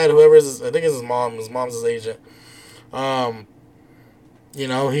his dad, whoever is. I think it's his mom. His mom's his agent. You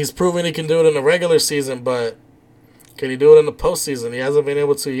know, he's proven he can do it in the regular season, but can he do it in the postseason? He hasn't been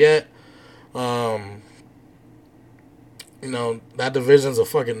able to yet. Um, you know, that division's a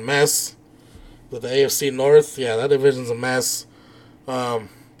fucking mess. With the AFC North, yeah, that division's a mess.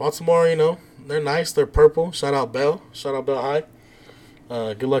 Baltimore, you know, they're nice. They're purple. Shout out Bell. Shout out Bell High.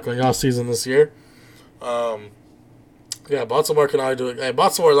 Good luck on y'all season this year. Yeah, Baltimore can always do it. Hey,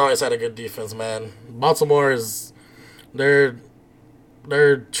 Baltimore's always had a good defense, man. Baltimore is they're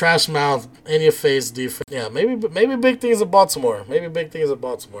trash mouth in your face defense. Yeah, maybe big things in Baltimore. Maybe big things in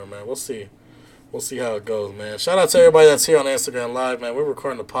Baltimore, man. We'll see. We'll see how it goes, man. Shout out to everybody that's here on Instagram Live, man. We're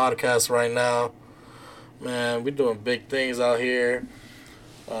recording the podcast right now. Man, we're doing big things out here.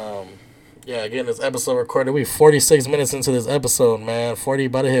 Yeah, again, this episode recorded. We 46 minutes into this episode, man. 40,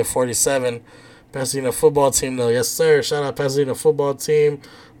 about to hit 47. Pasadena football team, though. Yes, sir. Shout out Pasadena football team.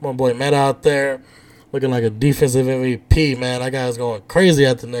 My boy Matt out there. Looking like a defensive MVP, man. That guy's going crazy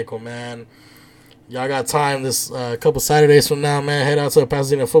at the nickel, man. Y'all got time this couple Saturdays from now, man. Head out to a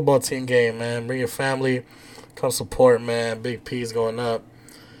Pasadena football team game, man. Bring your family. Come support, man. Big P's going up.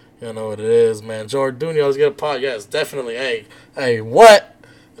 You know what it is, man. Jordan, let's get a pod. Yes, definitely. Hey, what?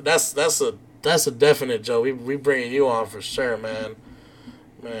 That's a definite, Joe. We bringing you on for sure, man.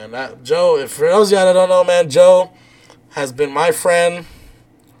 Man, that Joe. If for those of y'all that don't know, man, Joe has been my friend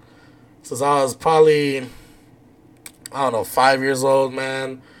since I was probably, I don't know, 5 years old,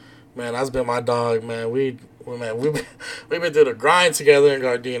 man. Man, that's been my dog, man. We've been through the grind together in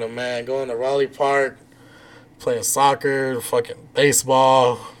Gardena, man. Going to Raleigh Park, playing soccer, fucking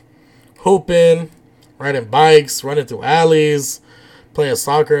baseball, hooping, riding bikes, running through alleys, playing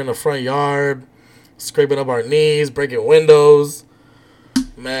soccer in the front yard, scraping up our knees, breaking windows.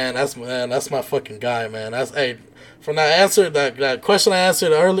 Man, that's my fucking guy, man. From that question I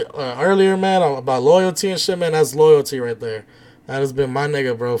answered earlier, man, about loyalty and shit, man. That's loyalty right there. That has been my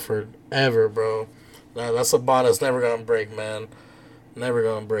nigga, bro, forever, bro. That's a bond that's never gonna break, man. Never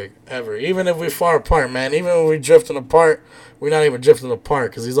gonna break, ever. Even if we far apart, man. Even if we drifting apart, we're not even drifting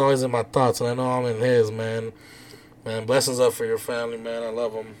apart, because he's always in my thoughts, and I know I'm in his, man. Man, blessings up for your family, man. I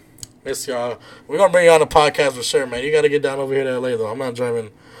love them. Miss y'all. We're gonna bring you on the podcast for sure, man. You gotta get down over here to LA, though. I'm not driving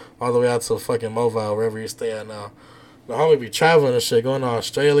all the way out to fucking Mobile, wherever you stay at now. The homie be traveling and shit, going to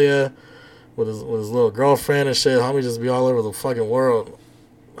Australia with his little girlfriend and shit. Homie just be all over the fucking world.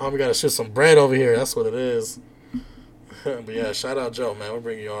 Homie gotta shoot some bread over here. That's what it is. But yeah, shout out Joe, man. We'll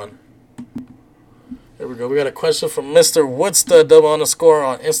bring you on. Here we go. We got a question from Mr. Woodstead, __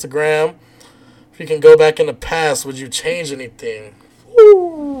 on Instagram. If you can go back in the past, would you change anything?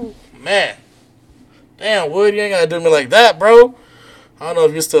 Woo, man. Damn, Wood, you ain't gotta do me like that, bro. I don't know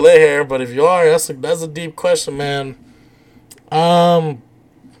if you're still in here, but if you are, that's a deep question, man. I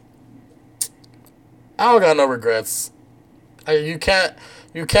don't got no regrets. You can't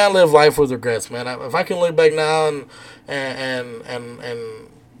live life with regrets, man. If I can look back now and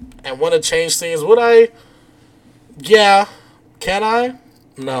want to change things, would I? Yeah. Can I?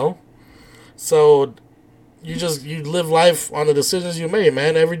 No. So you live life on the decisions you made,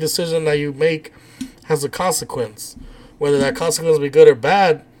 man. Every decision that you make has a consequence. Whether that consequence be good or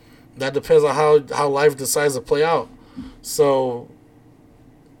bad, that depends on how life decides to play out. So,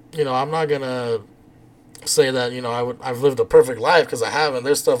 you know, I'm not gonna say that, you know, I've lived a perfect life, because I haven't.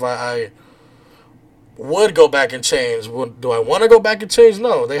 There's stuff I would go back and change. Do I want to go back and change?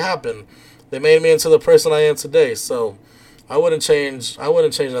 No, they happened. They made me into the person I am today. So I wouldn't change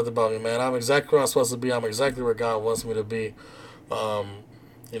nothing about me, man. I'm exactly where I'm supposed to be. I'm exactly where God wants me to be.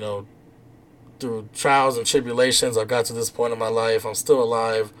 You know, through trials and tribulations, I've got to this point in my life. I'm still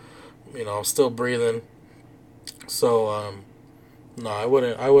alive. You know, I'm still breathing. So, no, I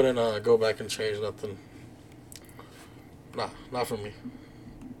wouldn't go back and change nothing. Nah, not for me.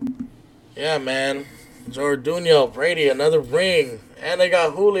 Yeah, man. Jordan, Brady, another ring. And they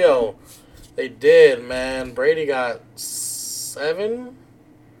got Julio. They did, man. Brady got seven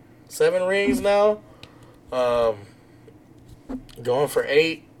rings now. Going for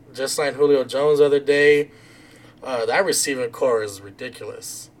 8. Just signed Julio Jones the other day. That receiving core is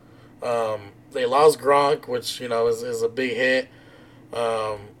ridiculous. They lost Gronk, which, you know, is a big hit.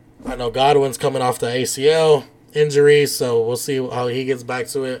 I know Godwin's coming off the ACL injury, so we'll see how he gets back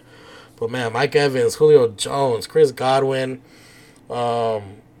to it. But, man, Mike Evans, Julio Jones, Chris Godwin,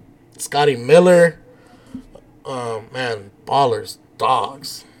 Scotty Miller, man, ballers,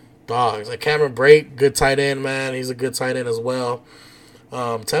 dogs. And Cameron Brate, good tight end, man. He's a good tight end as well.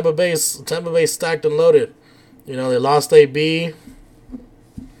 Tampa Bay stacked and loaded. You know, they lost AB.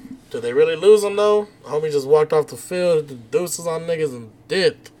 Did they really lose him, though? Homie just walked off the field, the deuces on niggas, and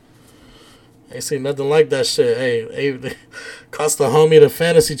dipped. Ain't seen nothing like that shit. Hey, cost the homie the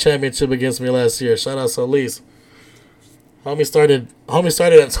fantasy championship against me last year. Shout out Solis. Homie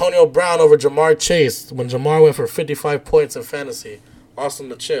started Antonio Brown over Jamar Chase when Jamar went for 55 points in fantasy. Lost him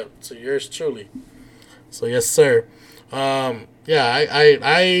the chip. So yours truly. So yes, sir. I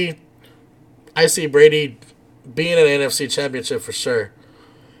see Brady being an NFC championship for sure.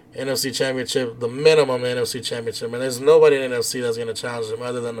 NFC championship, the minimum NFC championship. And there's nobody in the NFC that's going to challenge him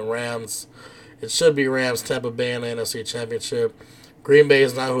other than the Rams. It should be Rams, Tampa Bay in the NFC championship. Green Bay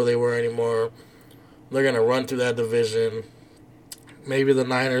is not who they were anymore. They're going to run through that division. Maybe the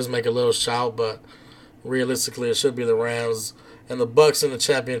Niners make a little shout, but realistically it should be the Rams. And the Bucks in the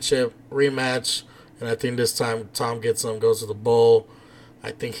championship rematch. And I think this time Tom gets them, goes to the bowl.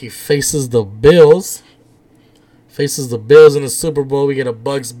 I think he faces the Bills. Faces the Bills in the Super Bowl. We get a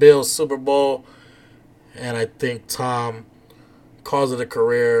Bucks-Bills Super Bowl. And I think Tom calls it a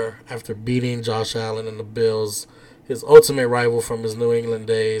career after beating Josh Allen and the Bills. His ultimate rival from his New England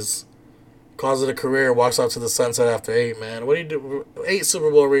days. Calls it a career, walks out to the sunset after 8, man. What do you do? 8 Super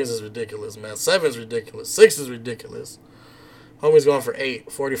Bowl rings is ridiculous, man. 7 is ridiculous. 6 is ridiculous. Homie's going for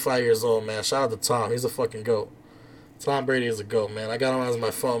 8, 45 years old, man. Shout out to Tom. He's a fucking GOAT. Tom Brady is a GOAT, man. I got him as my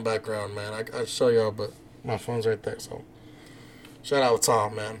phone background, man. I'll show y'all, but my phone's right there, so. Shout out to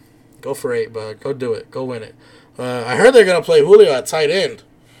Tom, man. Go for 8, bud. Go do it. Go win it. I heard they're going to play Julio at tight end.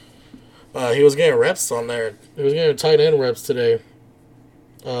 He was getting reps on there. He was getting tight end reps today.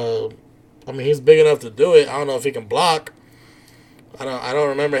 I mean, he's big enough to do it. I don't know if he can block. I don't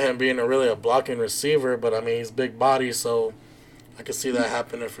remember him being really a blocking receiver, but I mean, he's big body, so I can see that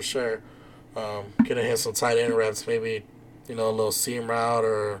happening for sure. Getting him some tight end reps, maybe, a little seam route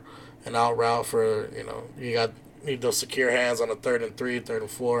or an out route for, you need those secure hands on a 3rd and 3, 3rd and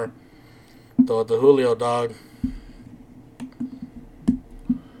 4. Throw it to Julio, dog.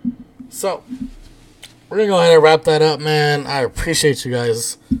 So, we're going to go ahead and wrap that up, man. I appreciate you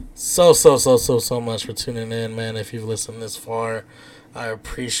guys so much for tuning in, man. If you've listened this far, I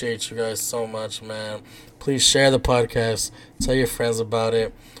appreciate you guys so much, man. Please share the podcast. Tell your friends about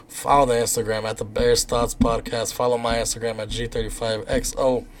it. Follow the Instagram at the Bears Thoughts Podcast. Follow my Instagram at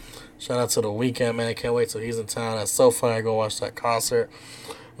G35XO. Shout out to The Weeknd, man. Can't wait till he's in town at SoFi. I go watch that concert.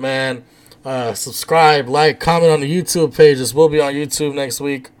 Man, subscribe, like, comment on the YouTube page. This will be on YouTube next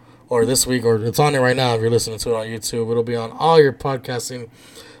week. Or this week, or it's on it right now if you're listening to it on YouTube. It'll be on all your podcasting,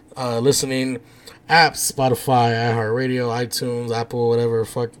 listening apps, Spotify, iHeartRadio, iTunes, Apple, whatever,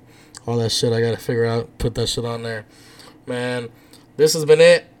 fuck, all that shit. I got to figure out, put that shit on there. Man, this has been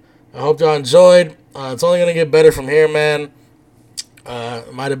it. I hope y'all enjoyed. It's only going to get better from here, man.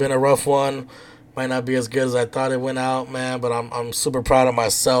 It might have been a rough one. Might not be as good as I thought it went out, man, but I'm super proud of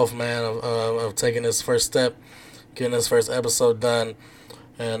myself, man, of taking this first step, getting this first episode done.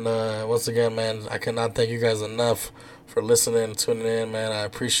 And once again, man, I cannot thank you guys enough for listening, tuning in, man. I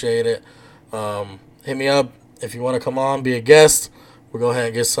appreciate it. Hit me up if you want to come on, be a guest. We'll go ahead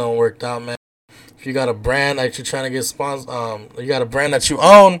and get something worked out, man. If you got a brand that you're trying to get sponsored, you got a brand that you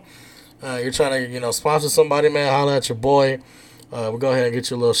own, you're trying to, sponsor somebody, man, holler at your boy. We'll go ahead and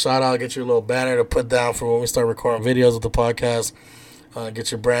get you a little shout out, get you a little banner to put down for when we start recording videos with the podcast.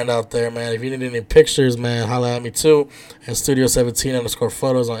 Get your brand out there, man. If you need any pictures, man, holla at me too at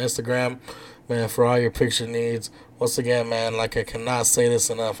Studio17_photos on Instagram, man, for all your picture needs. Once again, man, like I cannot say this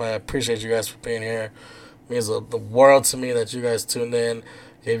enough. I appreciate you guys for being here. It means the world to me that you guys tuned in.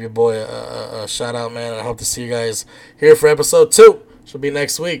 Gave your boy a shout out, man. I hope to see you guys here for episode 2. Should be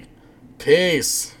next week. Peace.